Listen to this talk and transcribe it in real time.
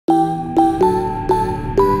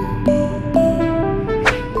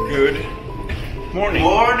morning.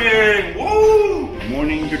 Morning! Woo! Good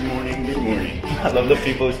morning, good morning, good morning. I love the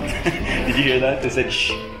people. Did you hear that? They said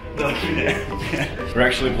shh. We're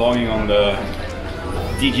actually vlogging on the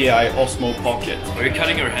DJI Osmo Pocket. Are you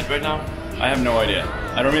cutting your head right now? I have no idea.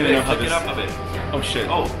 I don't really know how this... this... it up a bit. Oh shit.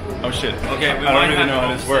 Oh shit. Okay, we I don't might really have know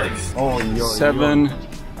how this works. Oh,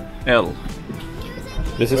 7L.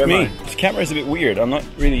 This is me. This camera is a bit weird. I'm not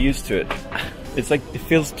really used to it. It's like, it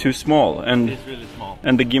feels too small, and It's really small.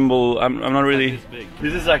 and the gimbal, I'm not really...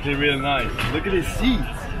 This is actually really nice. Look at these seats.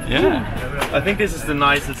 Yeah. I think this is the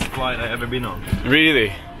nicest flight I've ever been on.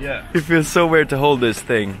 Really? Yeah. It feels so weird to hold this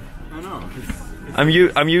thing. I know. I'm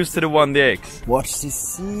used to the 1DX. Watch this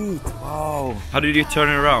seat. Wow. How did you turn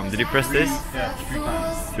it around? Did you press this? Yeah,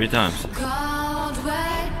 3 times.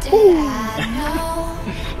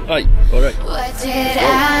 Aye, alright. What did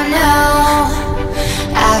I know?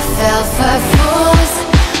 I fell for fools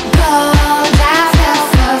gold. I fell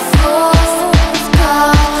for fools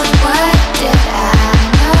gold. What did I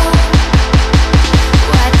know?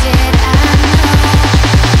 What did I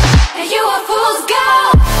know? You were fool's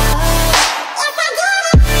gold. What am I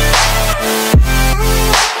gonna?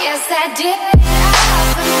 Yes, I did.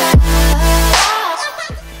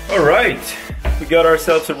 Alright, we got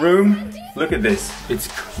ourselves a room. Look at this. It's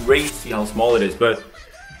crazy how small it is, but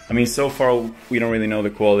I mean, so far we don't really know the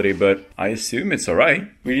quality, but I assume it's alright.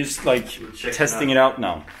 We're just like testing it out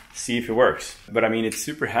now, see if it works. But I mean, it's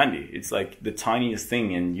super handy. It's like the tiniest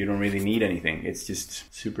thing and you don't really need anything. It's just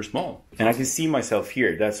super small. And I can see myself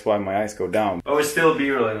here, that's why my eyes go down. Oh, it's still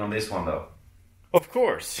B-rolling on this one though. Of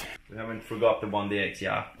course. We haven't forgot the 1DX,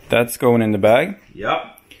 yeah. That's going in the bag.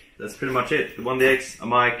 Yep. That's pretty much it. The 1DX, a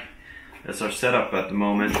mic. That's our setup at the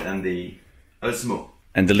moment, and the Osmo.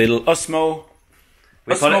 And the little Osmo.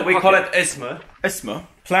 We call it Osmo. Osmo.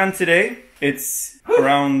 Plan today, it's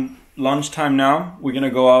around lunchtime now. We're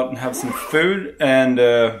gonna go out and have some food and...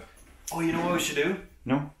 Oh, you know what we should do?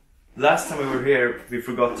 No? Last time we were here, we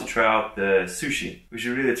forgot to try out the sushi. We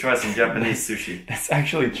should really try some Japanese sushi. That's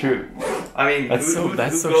actually true. I mean, That's so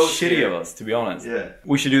shitty here? of us, to be honest. Yeah.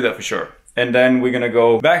 We should do that for sure. And then we're gonna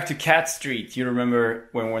go back to Cat Street. You remember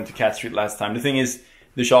when we went to Cat Street last time? The thing is,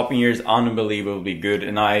 the shopping here is unbelievably good,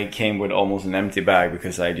 and I came with almost an empty bag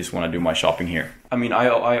because I just want to do my shopping here. I mean,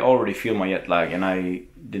 I already feel my jet lag, and I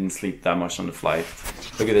didn't sleep that much on the flight.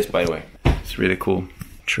 Look at this, by the way. It's really cool.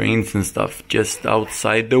 Trains and stuff just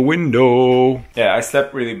outside the window. Yeah, I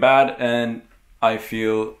slept really bad, and I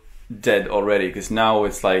feel dead already, because now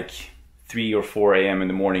it's like 3 or 4 a.m. in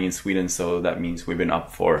the morning in Sweden, so that means we've been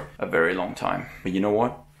up for a very long time. But you know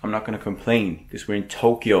what? I'm not gonna complain, because we're in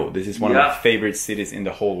Tokyo. This is one of my favorite cities in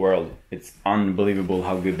the whole world. It's unbelievable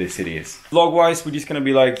how good this city is. Vlog-wise, we're just gonna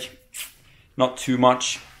be like, not too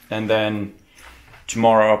much, and then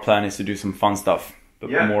tomorrow our plan is to do some fun stuff. But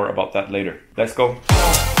more about that later. Let's go.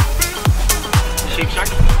 Shake Shack?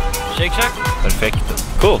 Shake Shack? Perfecto.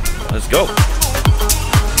 Cool, Let's go.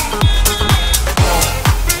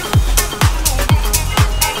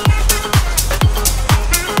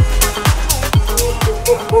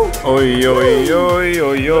 Oi, oi, oi,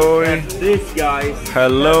 oi, oi. This, guys.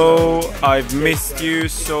 Hello, I've missed you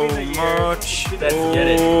so much. Let's get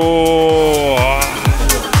it.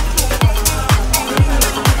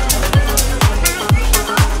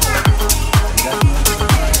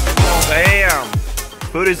 Damn!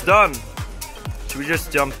 Food is done. Should we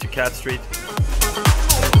just jump to Cat Street?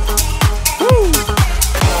 Woo!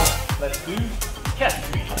 Let's do Cat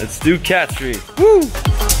Street. Let's do Cat Street. Woo!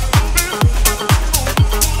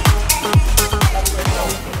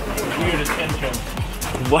 Weirdest entrance.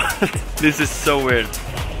 What? This is so weird.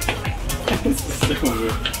 This is so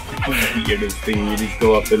weird. The weirdest thing, you just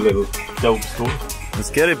go up a little dope store. Let's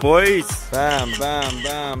get it, boys. Bam, bam,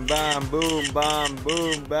 bam, bam, boom, bam,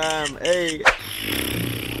 boom, bam, hey.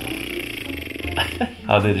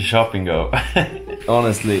 How did the shopping go?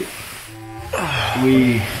 Honestly,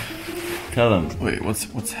 We tell them. Wait,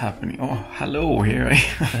 what's happening? Oh, hello, here I am.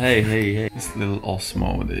 Hey. This little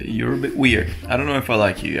Osmo, you're a bit weird. I don't know if I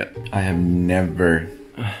like you yet. I have never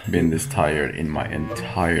been this tired in my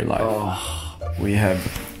entire life. We have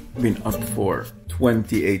been up for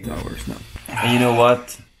 28 hours now. And you know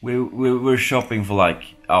what? We're shopping for like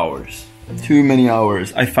hours. Too many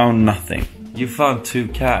hours. I found nothing. You found 2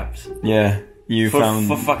 caps. Yeah,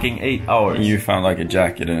 for fucking 8 hours. You found like a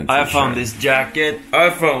jacket and I found this jacket. I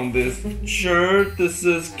found this shirt. This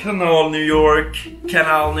is Canal New York.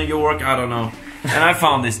 I don't know. And I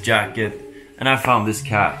found this jacket. And I found this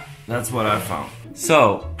cap. That's what I found.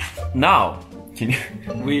 So now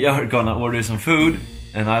we are gonna order some food.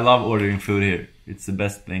 And I love ordering food here. It's the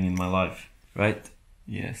best thing in my life, right?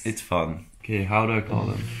 Yes. It's fun. Okay, how do I call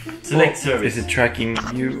them? Select service. Is it tracking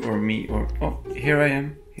you or me or... Oh, here I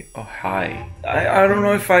am. Oh, hi. I don't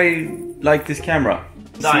know if I like this camera.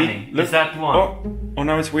 Dining. See? Look. Is that one? Oh,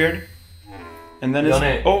 now it's weird. And then it's...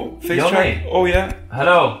 Johnny. Oh, face Johnny. track. Oh, yeah.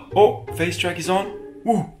 Hello. Oh, face track is on.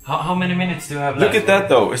 Woo. How many minutes do you have Look left? at that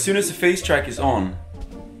though. As soon as the face track is on,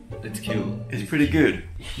 It's cool. it's pretty good.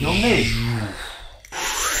 Johnny!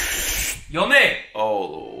 Johnny!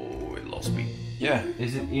 Oh, it lost me. Yeah.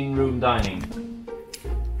 Is it in-room dining?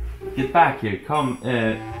 Get back here, come.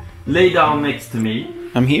 Lay down next to me.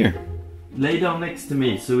 I'm here. Lay down next to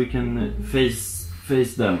me so we can face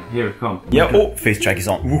them. Here, come. Yeah. Oh, face track is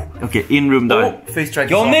on. Woo. Okay, in-room dining. Oh, face track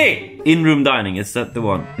is on. Johnny! In-room dining, is that the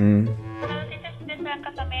one?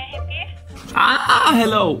 Ah,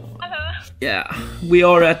 hello. Hello. Yeah, we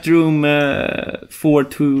are at room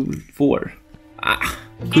 424. Ah,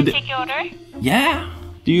 Can I take your order? Yeah.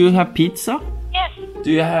 Do you have pizza? Yes.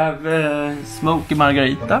 Do you have smoky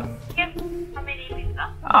margarita? Yes. How many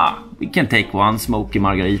pizza? Ah, we can take one smoky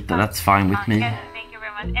margarita. That's fine with me. Yes, thank you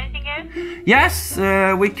very much. Anything else? Yes,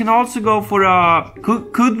 we can also go for a...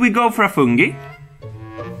 Could we go for a fungi?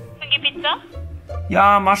 Fungi pizza?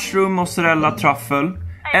 Yeah, mushroom, mozzarella, truffle.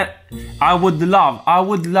 And I would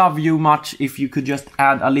love you much if you could just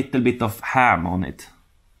add a little bit of ham on it.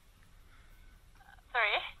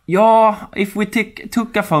 Sorry. Yeah, if we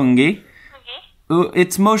took a fungi, Fungi?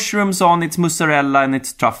 it's mushrooms on, it's mozzarella and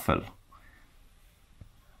it's truffle.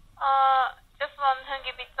 Just one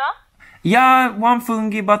fungi pizza? Yeah, one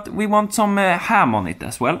fungi, but we want some ham on it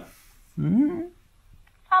as well. Salmon?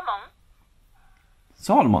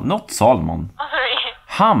 Salmon, not salmon. Oh, sorry.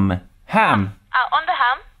 Ham. On the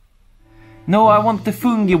ham? No, I want the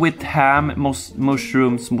fungi with ham,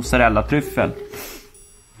 mushrooms, mozzarella, truffle.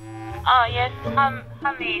 Oh, yes. Ham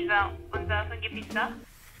is on the fungi pizza.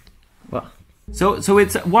 What? So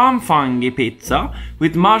it's one fungi pizza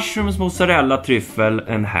with mushrooms, mozzarella, truffle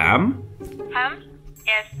and ham. Ham?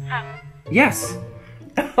 Yes, ham. Yes.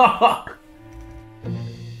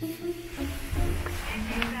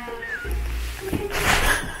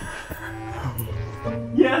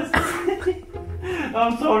 Yes.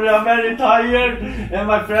 I'm sorry, I'm very tired and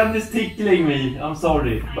my friend is tickling me. I'm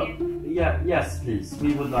sorry. But yeah, yes, please.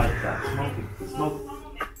 We would like that. Smoke.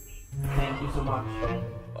 Thank you so much.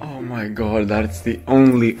 Oh my god, that's the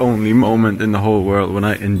only moment in the whole world when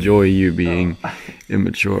I enjoy you being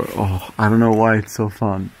immature. Oh, I don't know why it's so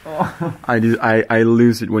fun. I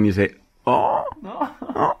lose it when you say, oh.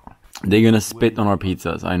 They're gonna spit on our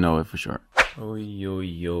pizzas, I know it for sure. Oi,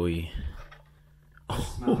 oi, oi.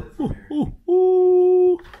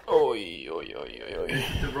 Oi, oi, oi, oi, oi.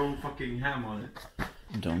 The wrong fucking ham on it.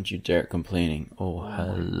 Don't you dare complaining. Oh,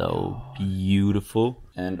 hello, beautiful.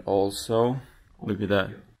 And also, look at that.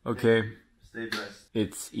 Okay, Stay dressed.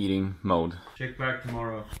 it's eating mode. Check back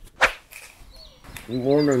tomorrow. Good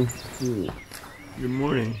morning. Good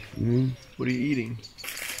morning. What are you eating?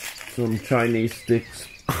 Some Chinese sticks.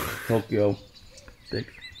 Tokyo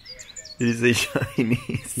sticks. It is a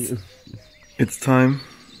Chinese. It's time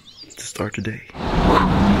to start the day.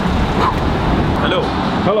 Hello.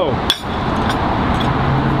 Hello.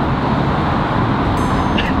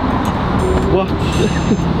 What?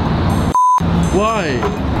 Why?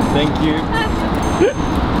 Thank you.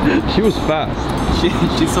 She was fast.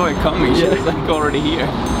 She saw it coming. She was like already here.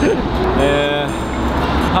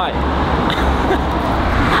 Hi.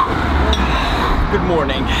 Good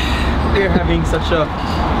morning. We're having such a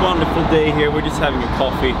wonderful day here. We're just having a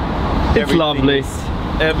coffee. It's lovely.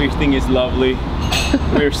 Everything is lovely.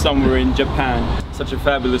 We're somewhere in Japan. Such a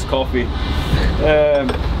fabulous coffee.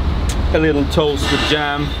 A little toast with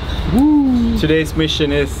jam. Woo. Today's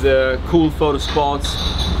mission is cool photo spots,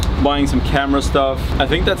 buying some camera stuff. I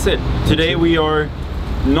think that's it. Today we are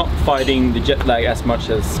not fighting the jet lag as much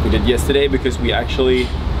as we did yesterday because we actually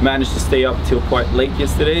managed to stay up till quite late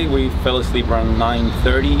yesterday. We fell asleep around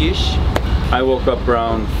 9:30-ish. I woke up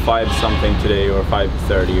around 5 something today, or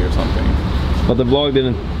 5:30 or something. But the vlog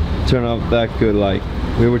didn't turn out that good, like,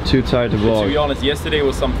 we were too tired to vlog. To be honest, yesterday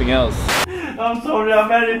was something else. I'm sorry, I'm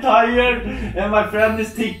very tired and my friend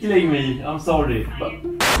is tickling me. I'm sorry. But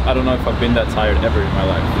I don't know if I've been that tired ever in my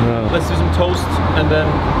life. No. Let's do some toast and then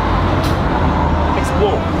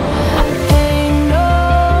explore. Ain't no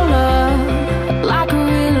love like a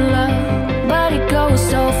real love, but it goes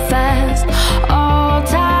so fast. All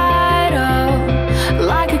tied up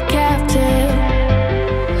like a captive.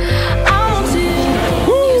 I want to.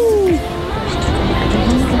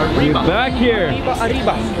 We're back here.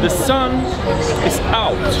 The sun is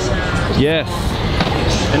out Yes.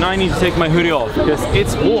 and I need to take my hoodie off because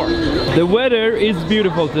it's warm. The weather is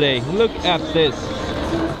beautiful today. Look at this.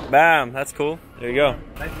 Bam, that's cool. There you go.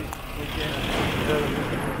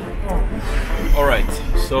 Alright,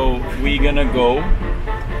 so we're gonna go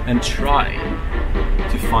and try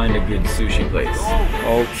to find a good sushi place.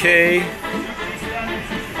 Okay.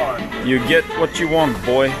 You get what you want,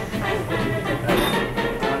 boy.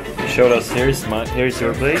 Showed us, here's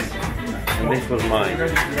your place. And this was mine.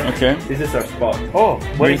 Okay. This is our spot. Oh,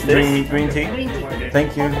 what is this? Green tea?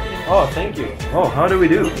 Thank you. Oh, thank you. Oh, how do we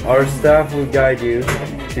do? Our staff will guide you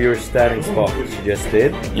to your standing spot, which you just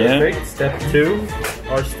did. Yeah. Perfect. Step 2,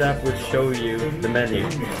 our staff will show you the menu.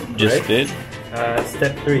 Just right? did.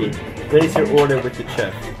 Step 3, place your order with the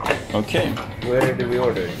chef. Okay. Where do we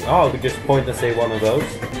order? Oh, we just point and say one of those.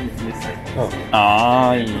 Oh.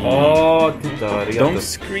 Ah, yeah. Oh, titta. Don't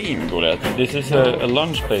scream, Goret. This is a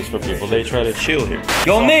lunch place for people. They try to chill here.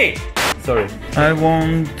 Johnny! Sorry. I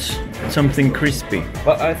want something crispy.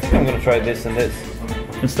 But I think I'm gonna try this and this.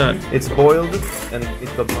 What's that? It's boiled and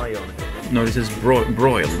it's got mayo on it. No, this is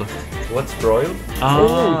broiled. What's broiled? Ah.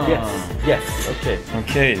 Oh, yes. Yes, okay.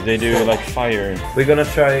 Okay, they do like fire. We're gonna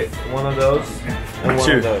try one of those and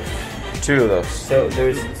one of those. 2 of those. So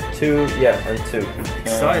there's 2, yeah, and 2.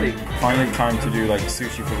 Exciting. Finally time to do like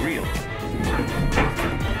sushi for real.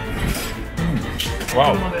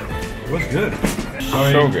 Wow. It was good.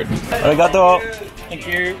 So good. Arigato. Thank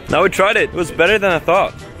you. Now we tried it. It was better than I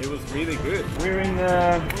thought. It was really good. We're in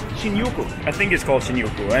Shinjuku. I think it's called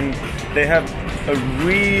Shinjuku, and they have a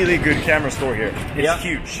really good camera store here. It's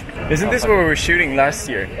huge. Isn't this where we were shooting last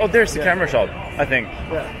year? Oh, there's the camera shop, I think.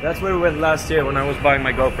 Yeah, that's where we went last year when I was buying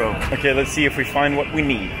my GoPro. Okay, let's see if we find what we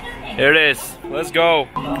need. Here it is. Let's go.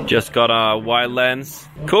 Just got a wide lens.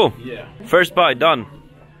 Cool. Yeah. First buy done.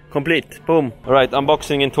 Complete. Boom. All right,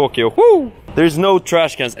 unboxing in Tokyo. Woo! There's no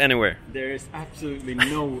trash cans anywhere. There is absolutely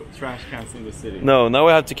no trash cans in the city. No, now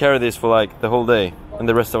we have to carry this for like the whole day and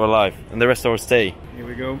the rest of our life and the rest of our stay. Here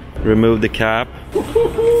we go. Remove the cap.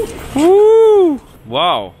 Woo!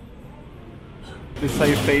 Wow. This is how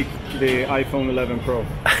you fake the iPhone 11 Pro.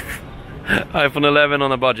 iPhone 11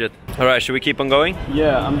 on a budget. All right, should we keep on going?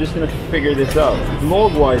 Yeah, I'm just gonna figure this out.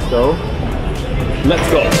 Vlog-wise though,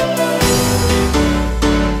 let's go.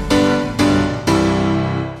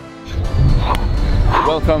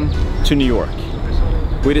 Welcome to New York.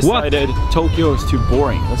 We decided Tokyo is too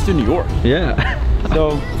boring. Let's do New York. Yeah.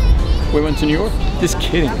 So we went to New York. Just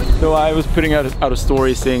kidding. So I was putting out a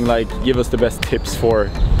story saying like, give us the best tips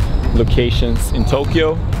for locations in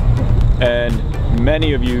Tokyo. And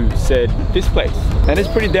many of you said this place. And it's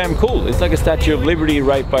pretty damn cool. It's like a Statue of Liberty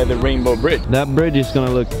right by the Rainbow Bridge. That bridge is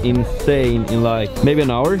gonna look insane in like maybe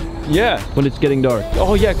an hour Yeah. when it's getting dark.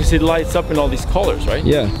 Oh yeah, because it lights up in all these colors, right?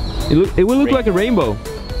 Yeah, it will look like a rainbow.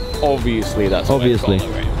 Obviously, that's what it's Obviously.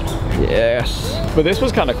 called, right? Yes. But this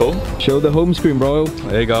was kind of cool. Show the home screen, bro.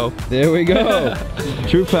 There you go. There we go.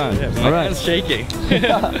 True fan. All right. shaking.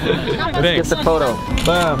 Let's get the photo.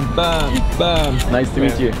 Bam, bam, bam. Nice to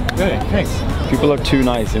meet you. Hey, thanks. People are too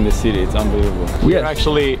nice in the city. It's unbelievable. We're Yes.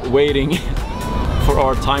 actually waiting for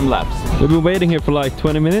our time lapse. We've been waiting here for like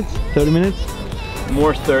 20 minutes, 30 minutes.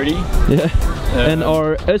 More 30. Yeah. And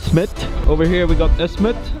our Esmet, over here we got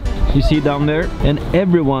Esmet. You see down there, and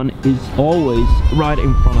everyone is always right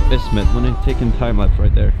in front of Esmet when they're taking time lapse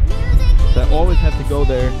right there. So I always have to go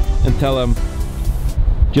there and tell them,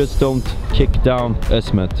 just don't kick down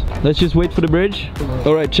Esmet. Let's just wait for the bridge.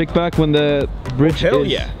 All right, check back when the bridge Hell is.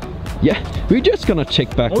 yeah. Yeah, we're just gonna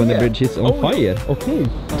check back when the bridge is on fire. Okay.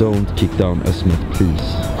 Don't kick down Esmet, please.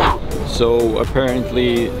 So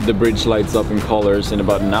apparently the bridge lights up in colors in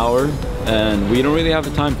about an hour, and we don't really have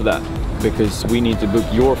the time for that because we need to book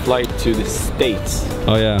your flight to the States.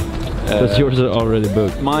 Oh yeah, because yours are already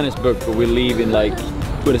booked. Mine is booked, but we leave in like,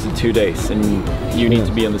 what is it, 2 days, and you need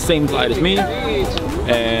to be on the same flight as me.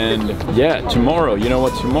 And yeah, tomorrow, you know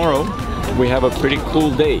what, tomorrow we have a pretty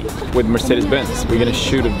cool day with Mercedes-Benz. We're gonna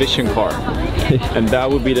shoot a Vision car, and that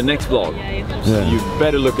will be the next vlog. So Yeah. you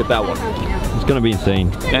better look at that one. It's gonna be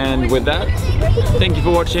insane. And with that, thank you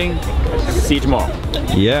for watching. See you tomorrow.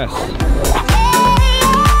 Yes.